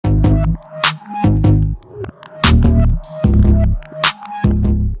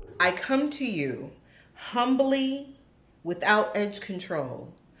come to you humbly, without edge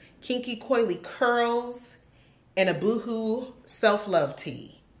control, kinky coily curls, and a boohoo self-love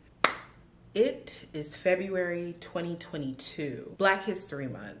tee. It is February 2022, Black History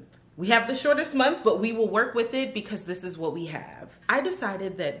Month. We have the shortest month, but we will work with it because this is what we have. I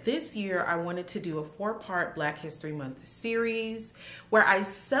decided that this year I wanted to do a 4-part Black History Month series where I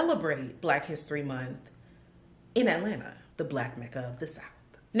celebrate Black History Month in Atlanta, the Black Mecca of the South.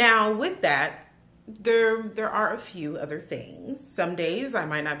 Now, with that, there are a few other things. Some days I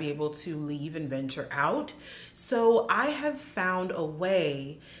might not be able to leave and venture out. So I have found a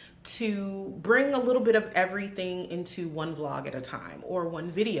way to bring a little bit of everything into one vlog at a time or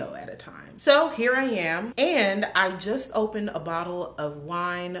one video at a time. So here I am, and I just opened a bottle of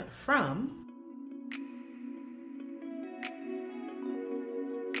wine from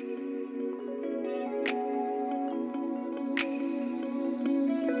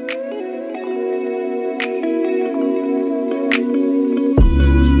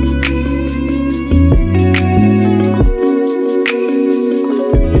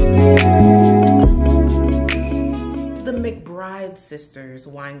Sisters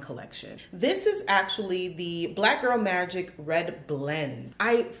wine collection. This is actually the Black Girl Magic Red Blend.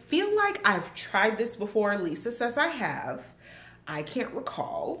 I feel like I've tried this before. Lisa says I have. I can't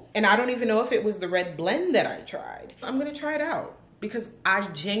recall. And I don't even know if it was the red blend that I tried. I'm gonna try it out because I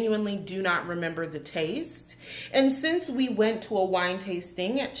genuinely do not remember the taste. And since we went to a wine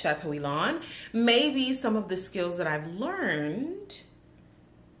tasting at Chateau Elan, maybe some of the skills that I've learned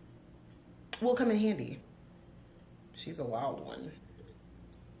will come in handy. She's a wild one.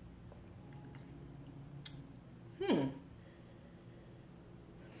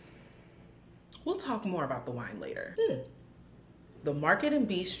 We'll talk more about the wine later. The market and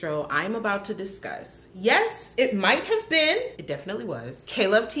bistro I'm about to discuss. Yes, it might have been, it definitely was,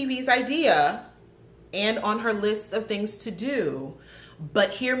 K-Love TV's idea and on her list of things to do.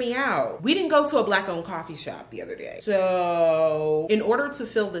 But hear me out. We didn't go to a Black-owned coffee shop the other day. So in order to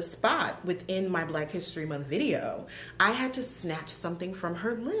fill this spot within my Black History Month video, I had to snatch something from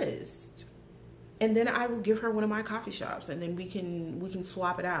her list. And then I will give her one of my coffee shops, and then we can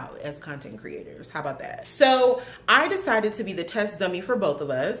swap it out as content creators. How about that? So I decided to be the test dummy for both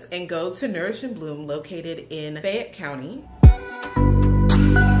of us and go to Nourish Bloom, located in Fayette County.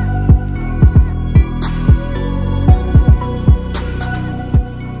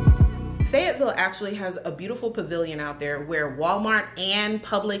 Fayetteville actually has a beautiful pavilion out there where Walmart and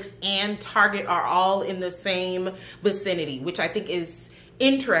Publix and Target are all in the same vicinity, which I think is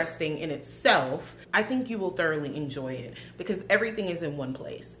interesting in itself. I think you will thoroughly enjoy it because everything is in one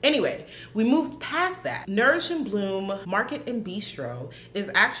place. Anyway, we moved past that. Nourish Bloom Market and Bistro is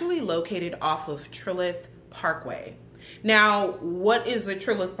actually located off of Trilith Parkway. Now, what is a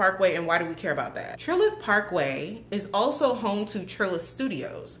Trilith Parkway and why do we care about that? Trilith Parkway is also home to Trilith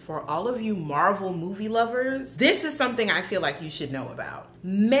Studios. For all of you Marvel movie lovers, this is something I feel like you should know about.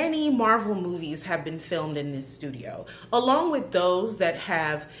 Many Marvel movies have been filmed in this studio, along with those that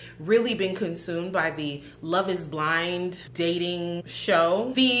have really been consumed by the Love is Blind dating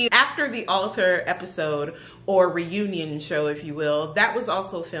show. The After the Altar episode, or reunion show, if you will, that was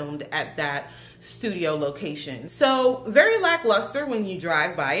also filmed at that studio location. So very lackluster when you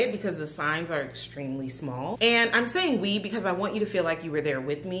drive by it because the signs are extremely small. And I'm saying we because I want you to feel like you were there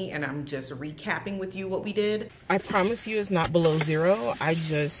with me and I'm just recapping with you what we did. I promise you it's not below zero. I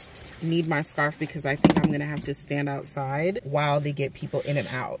just need my scarf because I think I'm gonna have to stand outside while they get people in and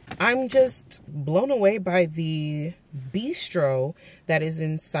out. I'm just blown away by the bistro that is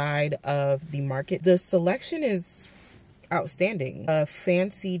inside of the market. The selection is outstanding. A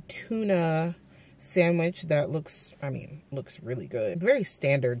fancy tuna sandwich that looks really good. Very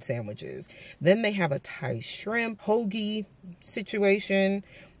standard sandwiches. Then they have a Thai shrimp hoagie situation.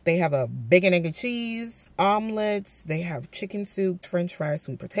 They have a bacon, egg, and cheese, omelets. They have chicken soup, french fries,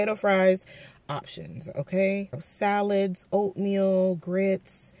 sweet potato fries, options, okay? Salads, oatmeal,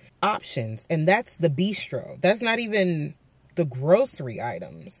 grits, options. And that's the bistro. That's not even the grocery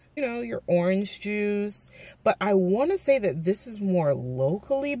items. You know, your orange juice. But I want to say that this is more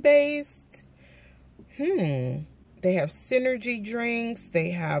locally based. They have synergy drinks. They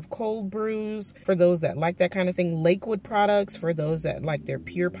have cold brews for those that like that kind of thing. Lakewood products for those that like their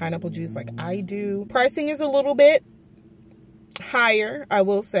pure pineapple juice like I do. Pricing is a little bit higher, I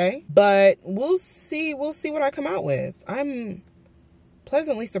will say, but we'll see what I come out with. I'm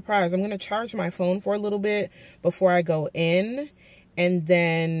pleasantly surprised. I'm going to charge my phone for a little bit before I go in, and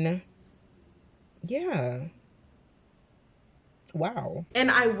then yeah, Wow.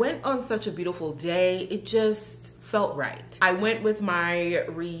 And I went on such a beautiful day. It just felt right. I went with my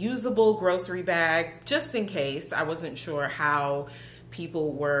reusable grocery bag just in case. I wasn't sure how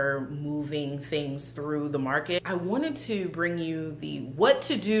people were moving things through the market. I wanted to bring you the what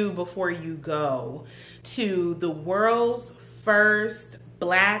to do before you go to the world's first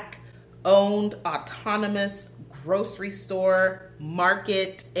Black owned autonomous grocery store,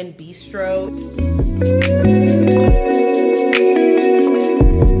 market, and bistro.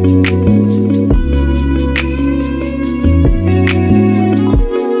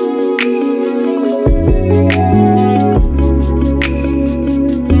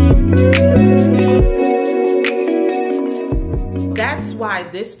 Why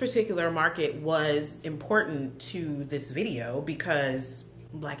this particular market was important to this video, because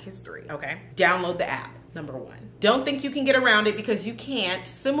Black history, okay? Download the app, number one. Don't think you can get around it, because you can't.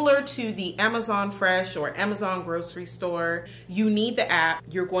 Similar to the Amazon Fresh or Amazon grocery store, you need the app.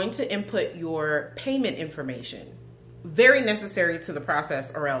 You're going to input your payment information. Very necessary to the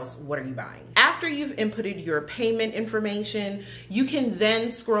process, or else what are you buying? After you've inputted your payment information, you can then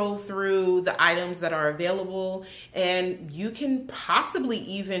scroll through the items that are available, and you can possibly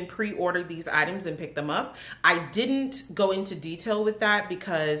even pre-order these items and pick them up. I didn't go into detail with that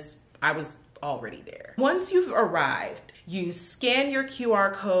because I was already there. Once you've arrived, you scan your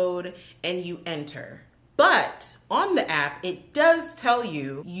QR code and you enter. But on the app, it does tell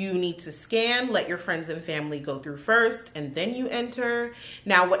you you need to scan, let your friends and family go through first, and then you enter.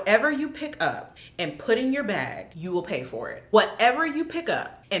 Now, whatever you pick up and put in your bag, you will pay for it. Whatever you pick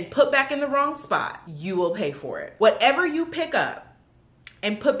up and put back in the wrong spot, you will pay for it. Whatever you pick up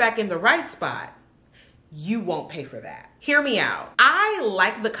and put back in the right spot, you won't pay for that. Hear me out. I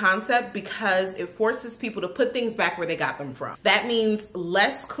like the concept because it forces people to put things back where they got them from. That means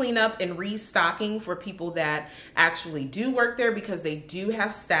less cleanup and restocking for people that actually do work there, because they do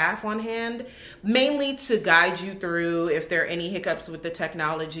have staff on hand, mainly to guide you through if there are any hiccups with the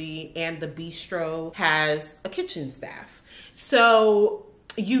technology, and the bistro has a kitchen staff. So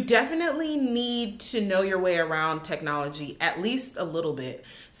you definitely need to know your way around technology at least a little bit,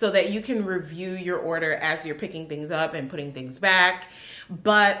 so that you can review your order as you're picking things up and putting things back.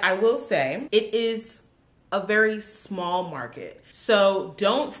 But I will say it is a very small market. So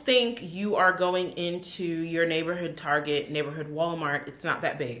don't think you are going into your neighborhood Target, neighborhood Walmart. It's not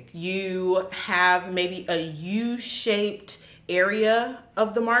that big. You have maybe a U-shaped area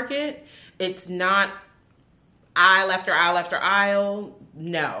of the market. It's not aisle after aisle after aisle.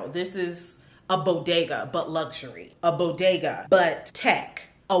 No, this is a bodega, but luxury. A bodega, but tech.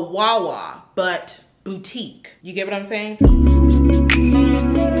 A Wawa, but boutique. You get what I'm saying?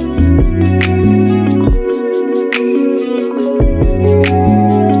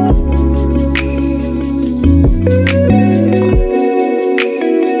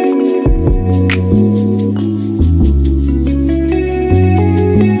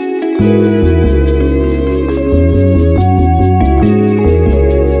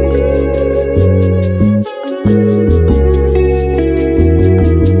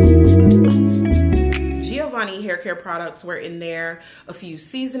 Products were in there, a few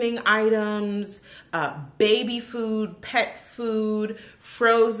seasoning items, baby food, pet food,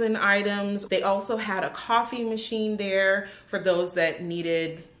 frozen items. They also had a coffee machine there for those that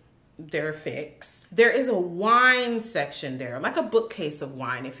needed their fix. There is a wine section there, like a bookcase of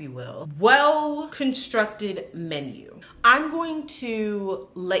wine, if you will. Well-constructed menu. I'm going to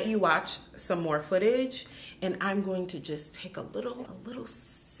let you watch some more footage, and I'm going to just take a little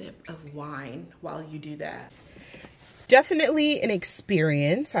sip of wine while you do that. Definitely an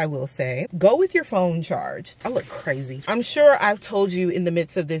experience, I will say. Go with your phone charged. I look crazy. I'm sure I've told you in the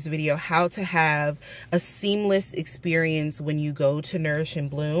midst of this video how to have a seamless experience when you go to Nourish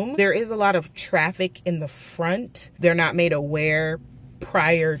Bloom. There is a lot of traffic in the front. They're not made aware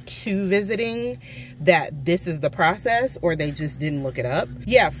prior to visiting that this is the process, or they just didn't look it up.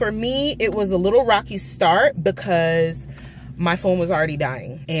 Yeah, for me, it was a little rocky start because my phone was already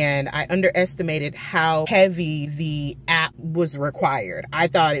dying, and I underestimated how heavy the app was required. I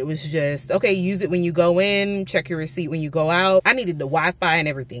thought it was just, okay, use it when you go in, check your receipt when you go out. I needed the Wi-Fi and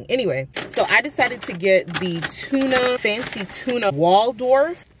everything. Anyway, so I decided to get the fancy tuna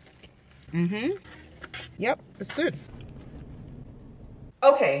Waldorf. Yep, it's good.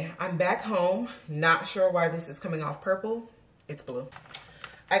 Okay, I'm back home. Not sure why this is coming off purple. It's blue.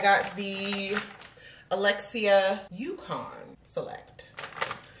 I got the Alexia Yukon Select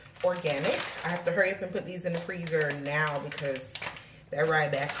Organic. I have to hurry up and put these in the freezer now because that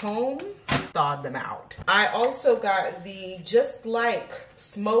ride back home thawed them out. I also got the Just Like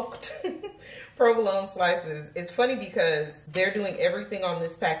smoked provolone slices. It's funny because they're doing everything on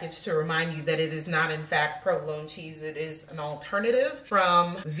this package to remind you that it is not in fact provolone cheese. It is an alternative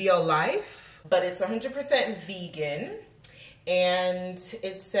from Violife, but it's 100% vegan. And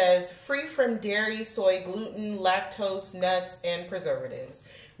it says free from dairy, soy, gluten, lactose, nuts, and preservatives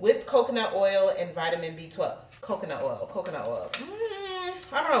with coconut oil and vitamin B12. Coconut oil.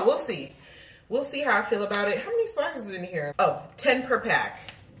 I don't know, we'll see. We'll see how I feel about it. How many slices is in here? Oh, 10 per pack.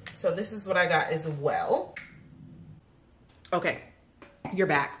 So this is what I got as well. Okay, you're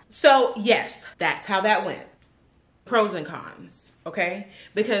back. So yes, that's how that went. Pros and cons, okay?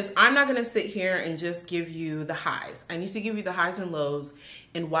 Because I'm not gonna sit here and just give you the highs. I need to give you the highs and lows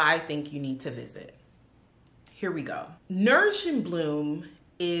and why I think you need to visit. Here we go. Nourish Bloom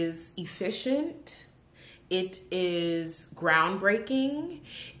is efficient. It is groundbreaking.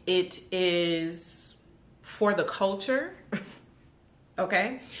 It is for the culture,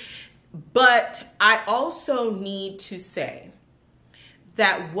 okay? But I also need to say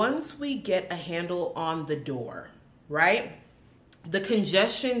that once we get a handle on the door, right? The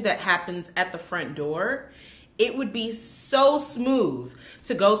congestion that happens at the front door, it would be so smooth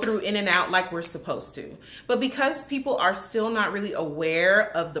to go through in and out like we're supposed to. But because people are still not really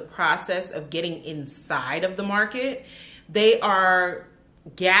aware of the process of getting inside of the market, they are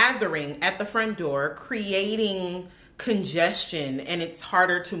gathering at the front door, creating congestion, and it's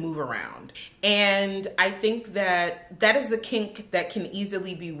harder to move around. And I think that that is a kink that can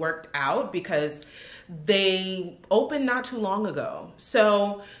easily be worked out because they opened not too long ago.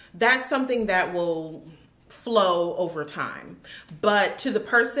 So that's something that will flow over time. But to the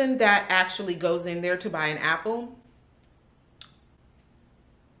person that actually goes in there to buy an apple,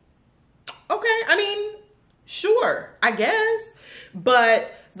 okay, I mean, sure, I guess.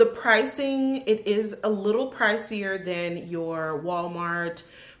 But the pricing, it is a little pricier than your Walmart,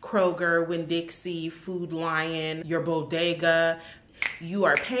 Kroger, Winn-Dixie, Food Lion, your Bodega. You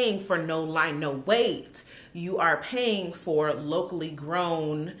are paying for no line, no wait. You are paying for locally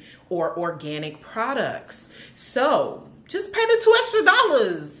grown or organic products. So just pay the $2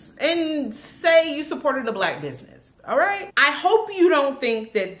 extra and say you supported a Black business, all right? I hope you don't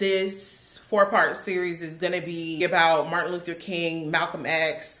think that this 4-part series is gonna be about Martin Luther King, Malcolm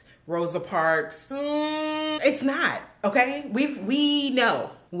X, Rosa Parks. It's not, okay? We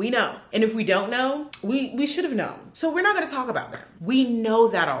know. And if we don't know, we should have known. So we're not gonna talk about that. We know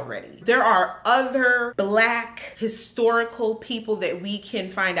that already. There are other Black historical people that we can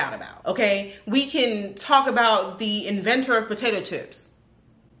find out about, okay? We can talk about the inventor of potato chips.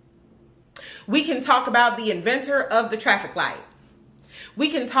 We can talk about the inventor of the traffic light. We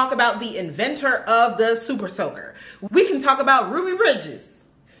can talk about the inventor of the super soaker. We can talk about Ruby Bridges.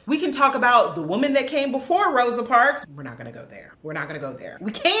 We can talk about the woman that came before Rosa Parks. We're not gonna go there. We're not gonna go there.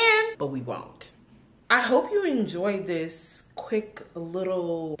 We can, but we won't. I hope you enjoyed this quick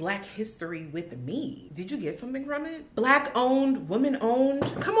little Black history with me. Did you get something from it? Black owned, women owned.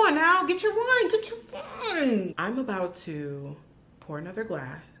 Come on now, get your wine, get your wine. I'm about to pour another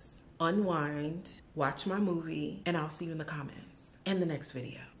glass, unwind, watch my movie, and I'll see you in the comments and the next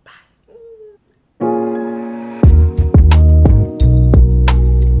video.